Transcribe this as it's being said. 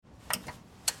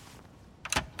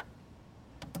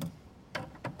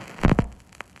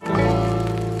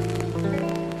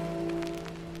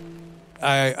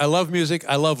I love music.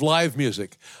 I love live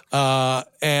music.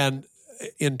 And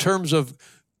in terms of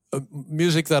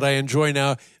music that I enjoy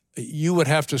now, you would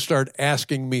have to start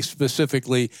asking me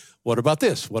specifically, what about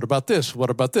this? What about this? What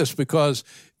about this? Because,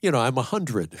 I'm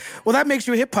 100. Well, that makes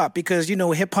you hip-hop because,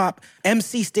 hip-hop,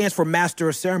 MC stands for master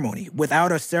of ceremony.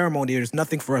 Without a ceremony, there's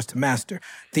nothing for us to master.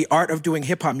 The art of doing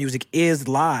hip-hop music is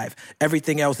live.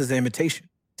 Everything else is an imitation.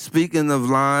 Speaking of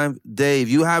live, Dave,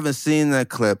 you haven't seen that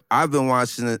clip. I've been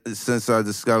watching it since I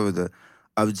discovered it,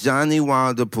 of Johnny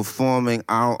Wilder performing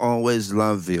I'll Always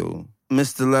Love You.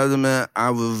 Mr. Letterman,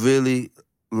 I would really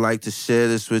like to share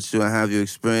this with you and have you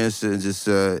experience it. And just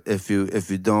if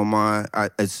you don't mind,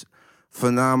 it's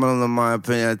phenomenal in my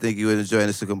opinion. I think you would enjoy it.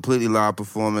 It's a completely live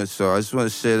performance, so I just want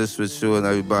to share this with you and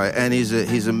everybody. And he's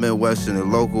a Midwestern, a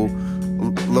local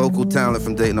talent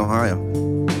from Dayton, Ohio.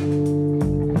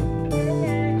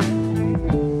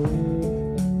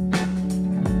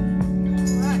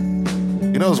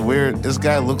 You know what's weird? This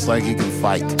guy looks like he can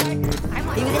fight.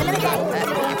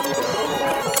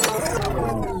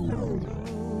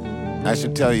 I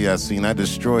should tell you, Yassine, I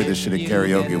destroyed this shit at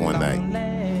karaoke one night.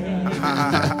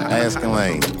 Ask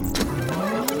Elaine.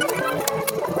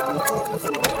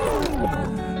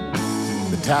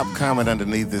 The top comment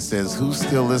underneath it says, who's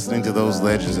still listening to those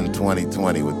legends in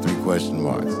 2020 with 3 question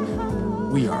marks?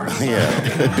 We are.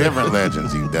 Yeah, different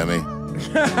legends, you dummy.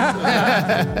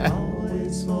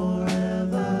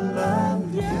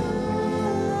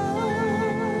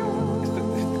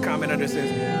 The comment under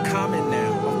says, comment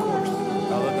now, of course.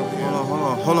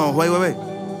 Hold on, wait.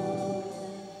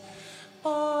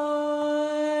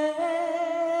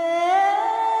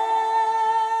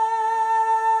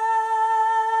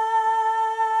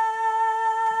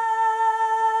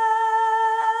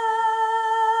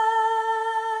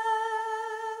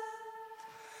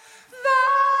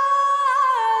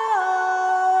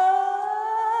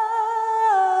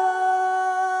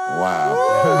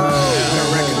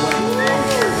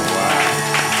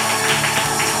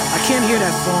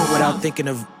 Thinking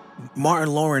of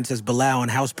Martin Lawrence as Bilal on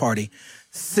House Party,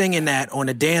 singing that on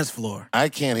the dance floor. I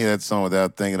can't hear that song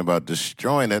without thinking about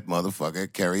destroying that motherfucker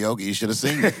at karaoke. You should have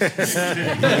seen it. You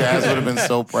guys would have been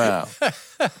so proud.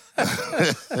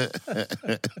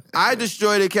 I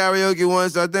destroyed at karaoke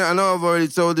once. I know I've already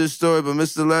told this story, but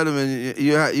Mr. Letterman,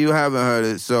 you haven't heard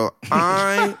it. So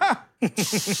I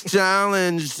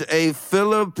challenged a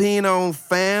Filipino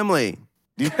family.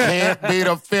 You can't beat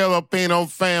a Filipino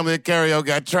family at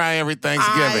karaoke. I try every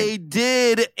Thanksgiving. I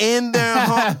did in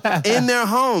their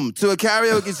home to a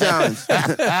karaoke challenge.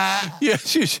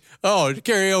 Yes. Oh,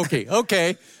 karaoke.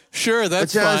 Okay, sure,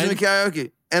 that's fine. I challenged him to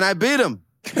karaoke, and I beat him.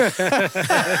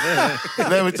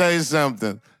 Let me tell you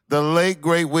something. The late,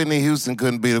 great Whitney Houston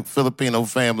couldn't beat a Filipino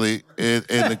family in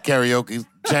the karaoke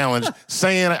challenge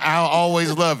saying, I'll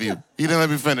always love you. He didn't let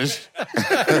me finish.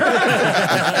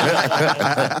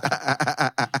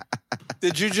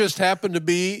 Did you just happen to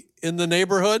be in the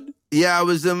neighborhood? Yeah, I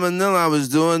was in Manila. I was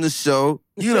doing the show.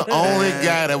 You the only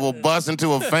guy that will bust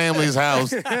into a family's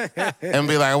house and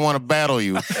be like, I want to battle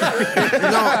you. No,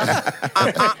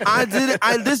 I did it.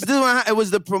 This dude, it was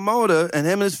the promoter, and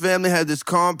him and his family had this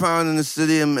compound in the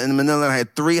city in Manila. I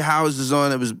had 3 houses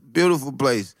on it. It was a beautiful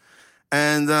place.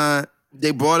 And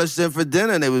they brought us in for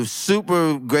dinner, and they were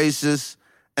super gracious,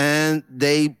 and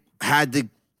they had the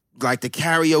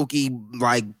karaoke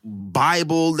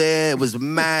Bible there. It was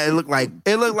mad. It looked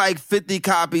like 50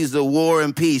 copies of War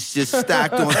and Peace just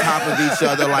stacked on top of each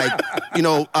other,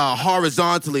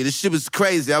 horizontally. This shit was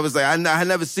crazy. I was like, I had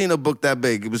never seen a book that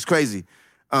big. It was crazy.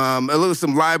 It looked like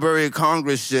some Library of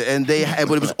Congress shit,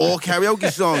 but it was all karaoke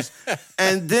songs.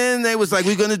 And then they was like,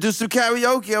 we're gonna do some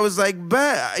karaoke. I was like,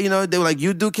 bet. They were like,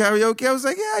 you do karaoke? I was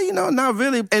like, yeah, not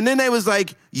really. And then they was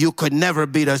like, you could never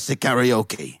beat us at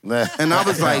karaoke. And I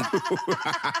was like,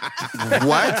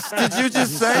 what did you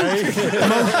just say?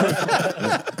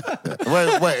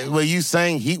 Wait, were you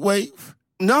saying Heat Wave?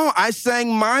 No, I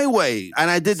sang My Way,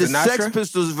 and I did the Sinatra? Sex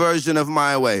Pistols version of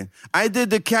My Way. I did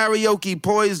the karaoke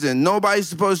Poison. Nobody's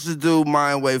supposed to do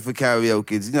My Way for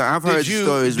karaoke. I've heard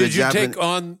stories. Did you take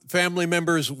on family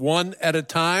members one at a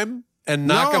time and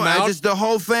knock them out? No, just the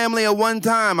whole family at one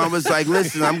time. I was like,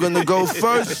 listen, I'm going to go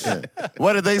first.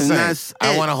 What did they say?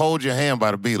 I it. Want to Hold Your Hand by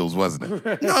the Beatles, wasn't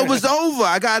it? No, it was over.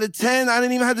 I got a 10. I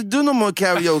didn't even have to do no more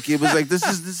karaoke. It was like, this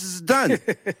is done.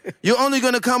 You're only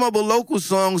going to come up with local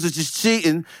songs, which is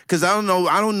cheating, because I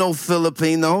don't know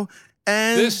Filipino.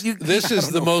 And this is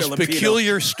the most Filipino.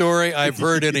 Peculiar story I've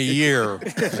heard in a year.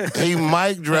 He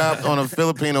mic dropped on a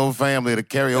Filipino family at a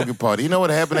karaoke party. You know what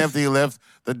happened after he left?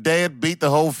 The dad beat the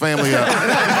whole family up.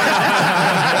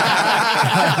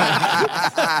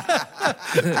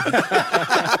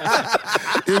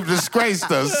 You've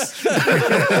disgraced us.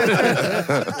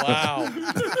 Wow.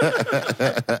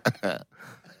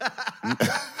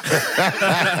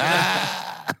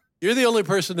 You're the only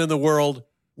person in the world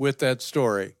with that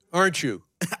story, aren't you?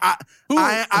 Who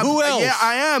else? Yeah,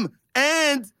 I am.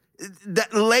 And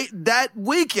that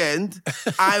weekend,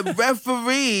 I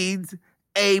refereed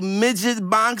a midget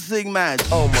boxing match.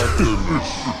 Oh, my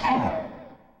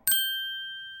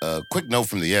goodness. Quick note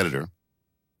from the editor.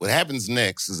 What happens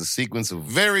next is a sequence of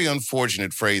very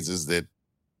unfortunate phrases that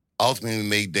ultimately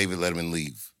made David Letterman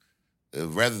leave.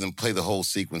 Rather than play the whole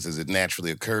sequence as it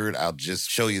naturally occurred, I'll just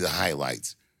show you the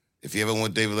highlights. If you ever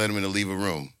want David Letterman to leave a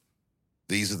room,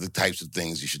 these are the types of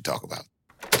things you should talk about.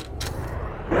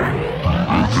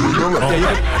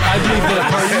 I'd leave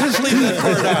that part. You just leave that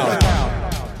part out.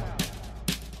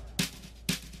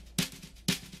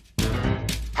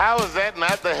 How is that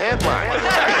not the headline?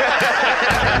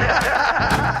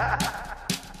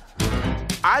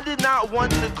 I did not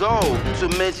want to go to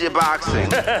midget boxing.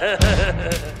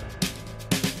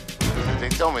 They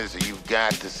told me that you've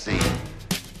got to see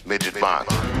midget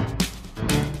boxing.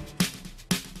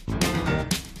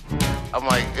 I'm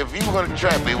like, if you were going to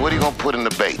trap me, what are you going to put in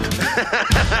the bait?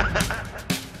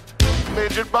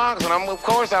 Midget boxing. Of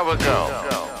course I would go.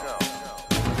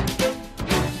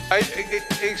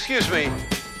 Excuse me.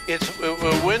 It's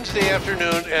a Wednesday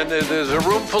afternoon, and there's a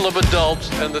room full of adults,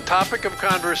 and the topic of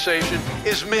conversation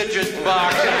is midget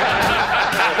boxing.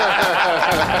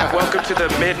 Welcome to the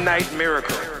Midnight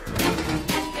Miracle.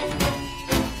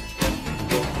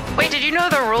 Wait, did you know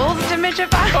the rules to midget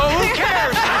boxing? Oh, who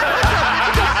cares?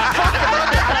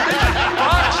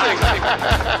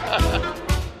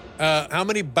 Boxing. How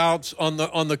many bouts on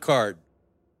the card?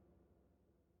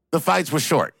 The fights were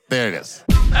short. There it is.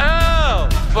 Oh,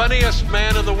 funniest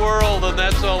man in the world, and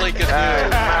that's all he can do. I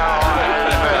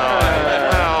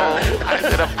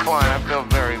did a fun. I feel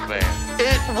very bad.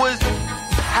 It was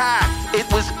packed. It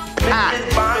was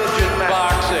packed. Midget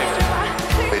boxing.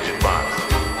 Midget boxing.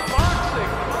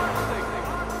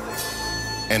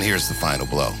 And here's the final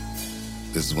blow.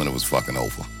 This is when it was fucking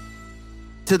over.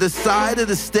 To the side of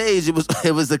the stage, it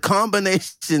was a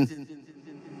combination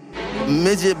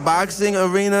midget boxing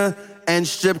arena and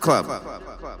strip club.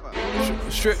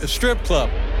 Strip club.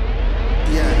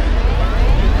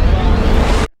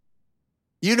 Yeah.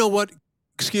 You know what?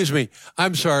 Excuse me.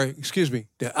 I'm sorry. Excuse me.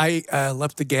 I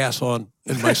left the gas on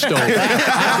in my stove. I'm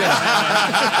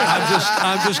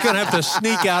just going to have to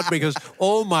sneak out because,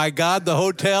 oh my God, the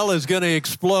hotel is going to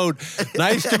explode.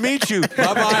 Nice to meet you.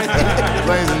 Bye-bye.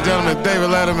 Ladies and gentlemen, David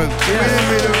Letterman.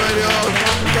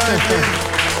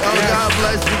 Oh, God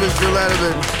bless you, Mr.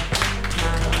 Letterman.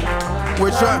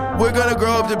 We're going to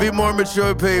grow up to be more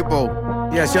mature people.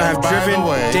 Yes, y'all have By driven the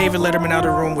way- David Letterman out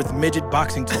of the room with midget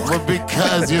boxing talk. Well,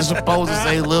 because you're supposed to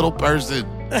say little person.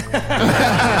 I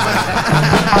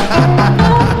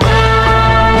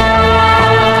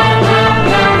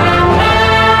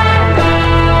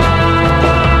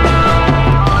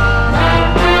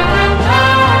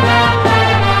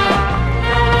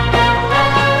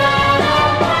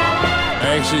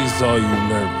actually saw you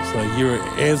nervous. Like, you were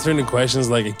answering the questions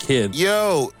like a kid.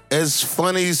 Yo, as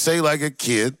funny as say like a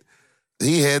kid,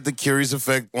 he had the curious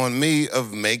effect on me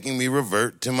of making me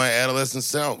revert to my adolescent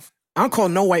self. I don't call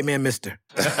no white man mister.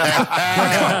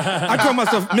 I call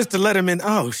myself Mr. Letterman.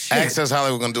 Oh, shit. Access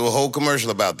Hollywood, we're going to do a whole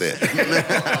commercial about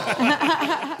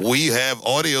that. We have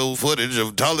audio footage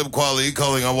of Talib Kweli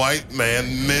calling a white man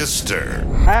Mr.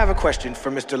 I have a question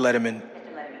for Mr. Letterman.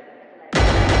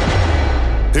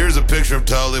 Here's a picture of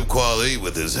Talib Kweli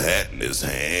with his hat in his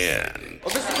hand.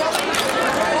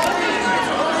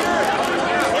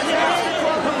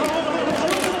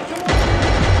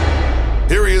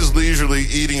 Here he is leisurely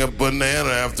eating a banana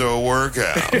after a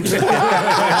workout.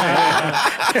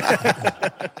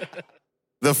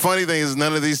 The funny thing is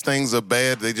none of these things are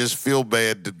bad. They just feel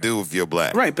bad to do if you're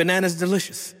black. Right, banana's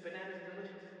delicious.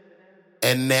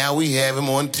 And now we have him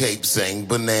on tape saying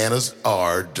bananas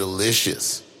are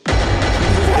delicious.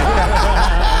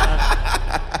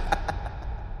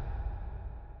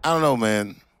 I don't know,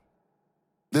 man.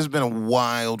 This has been a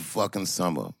wild fucking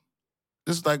summer.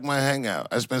 This is like my hangout.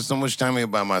 I spent so much time here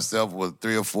by myself with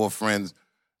 3 or 4 friends.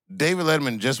 David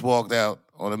Letterman just walked out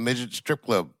on a midget strip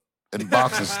club and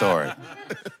boxing story.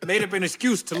 Made up an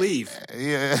excuse to leave.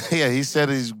 Yeah, he said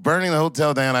he's burning the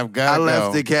hotel down. I've got I to left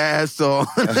go. the gas on.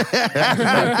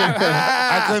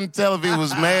 I couldn't tell if he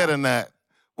was mad or not,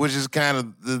 which is kind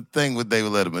of the thing with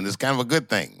David Letterman. It's kind of a good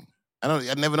thing.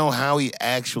 I never know how he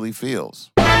actually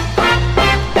feels.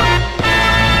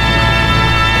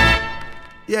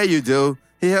 Yeah, you do.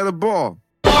 He had a ball.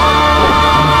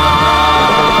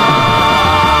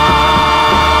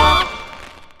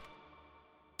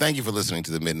 Thank you for listening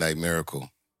to The Midnight Miracle.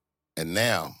 And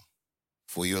now,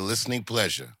 for your listening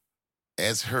pleasure,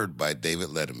 as heard by David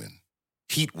Letterman,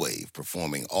 Heatwave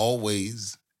performing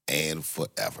Always and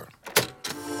Forever.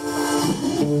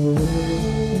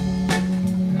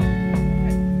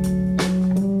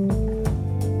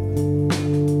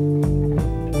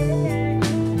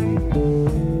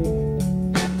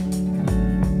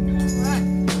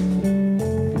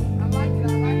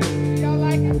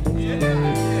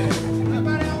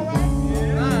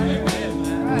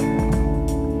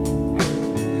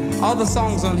 All the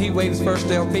songs on Heatwave's first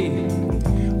LP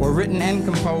were written and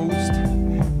composed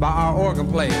by our organ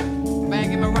player. Man,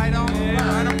 give me right on.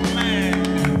 Yeah, right on, man.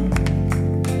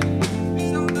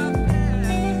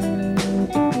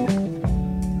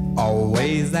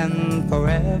 Always and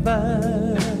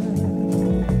forever,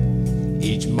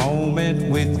 each moment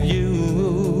with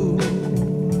you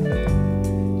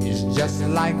is just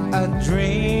like a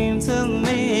dream to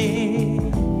me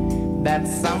that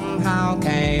somehow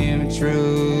came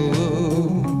true.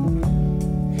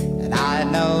 And I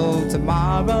know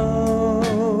tomorrow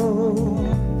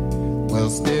will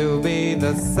still be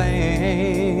the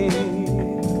same,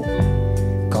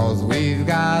 'cause we've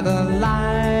got a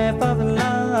life of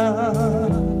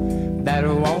love that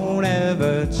won't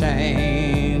ever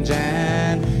change.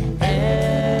 And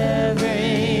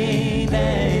every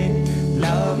day,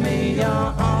 love me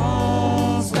your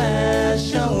own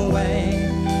special way.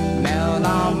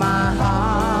 On my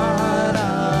heart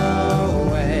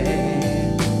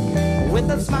away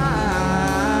with a smile,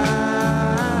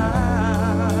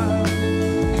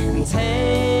 and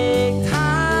take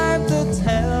time to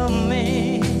tell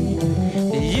me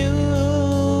you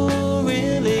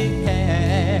really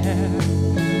care,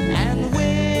 and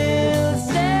we'll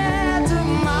share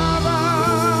tomorrow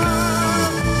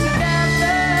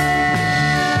together.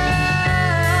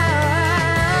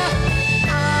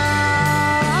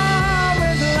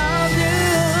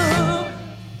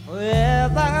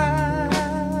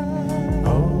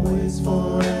 Always,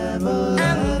 forever,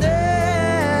 and ever.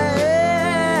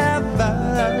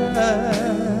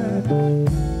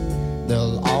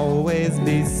 There'll always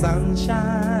be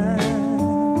sunshine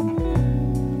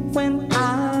when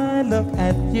I look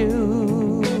at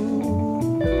you.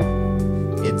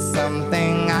 It's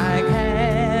something I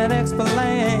can't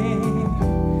explain,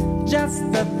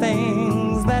 just the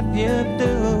things that you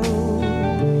do.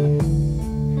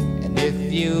 If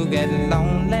you get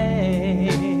lonely,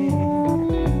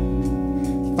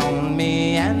 phone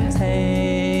me and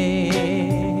take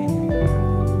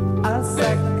a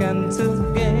second to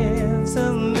give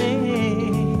to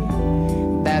me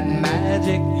that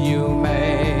magic you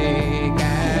make.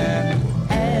 And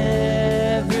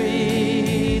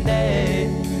every day,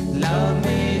 love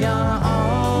me your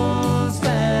own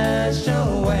special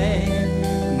way.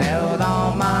 Melt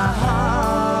on my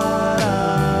heart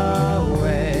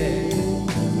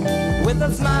with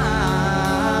a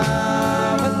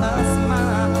smile, with a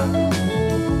smile.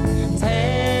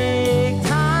 Take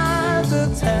time to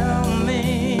tell me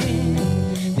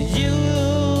you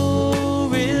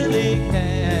really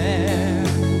care,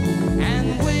 and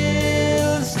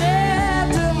we'll share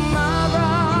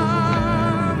tomorrow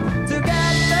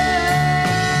together.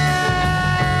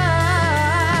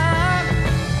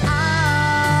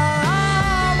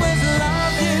 I'll always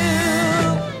love you.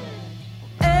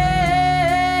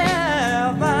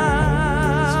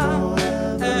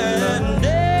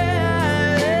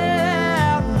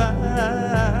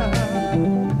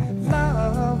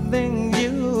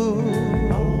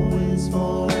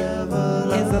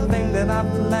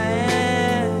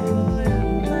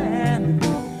 Planned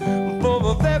for a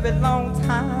very long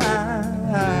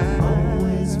time.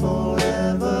 Always,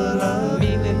 forever, love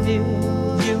me with you,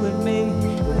 you and me,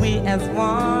 we as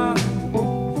one.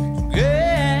 Together,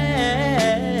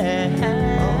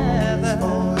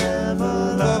 forever,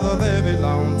 love a very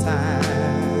long time.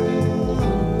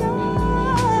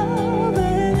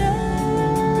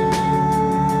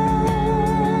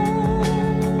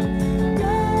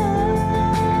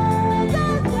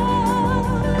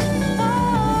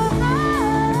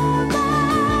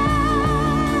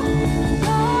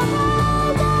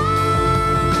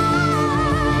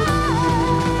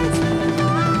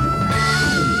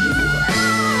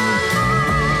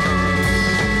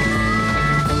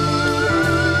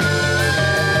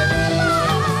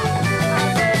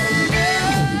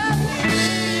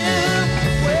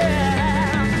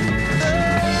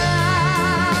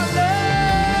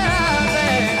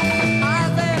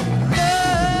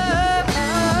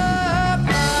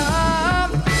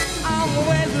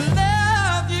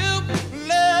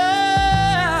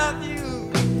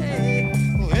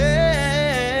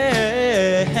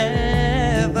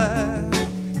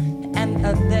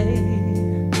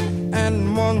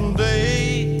 spend one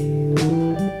day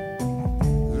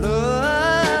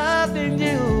loving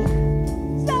you.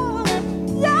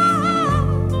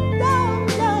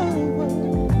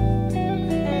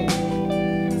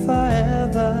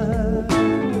 Forever.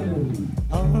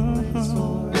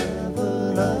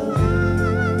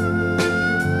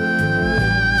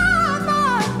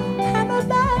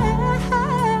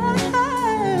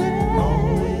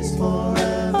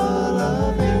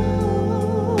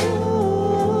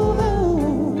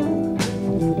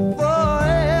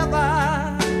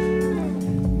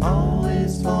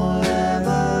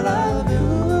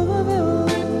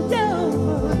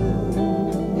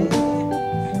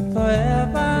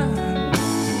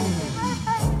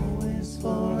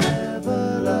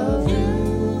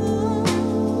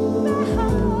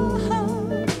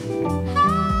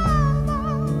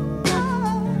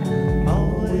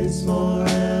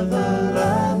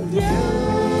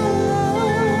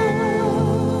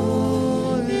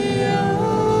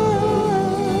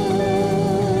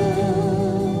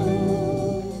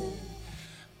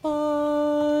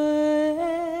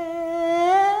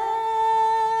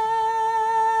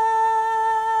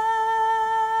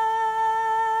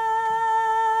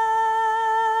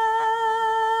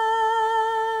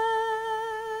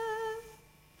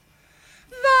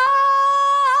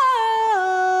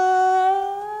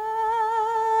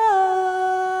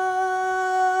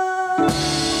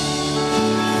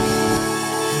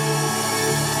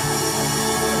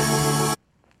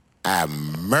 I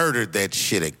murdered that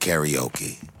shit at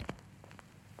karaoke.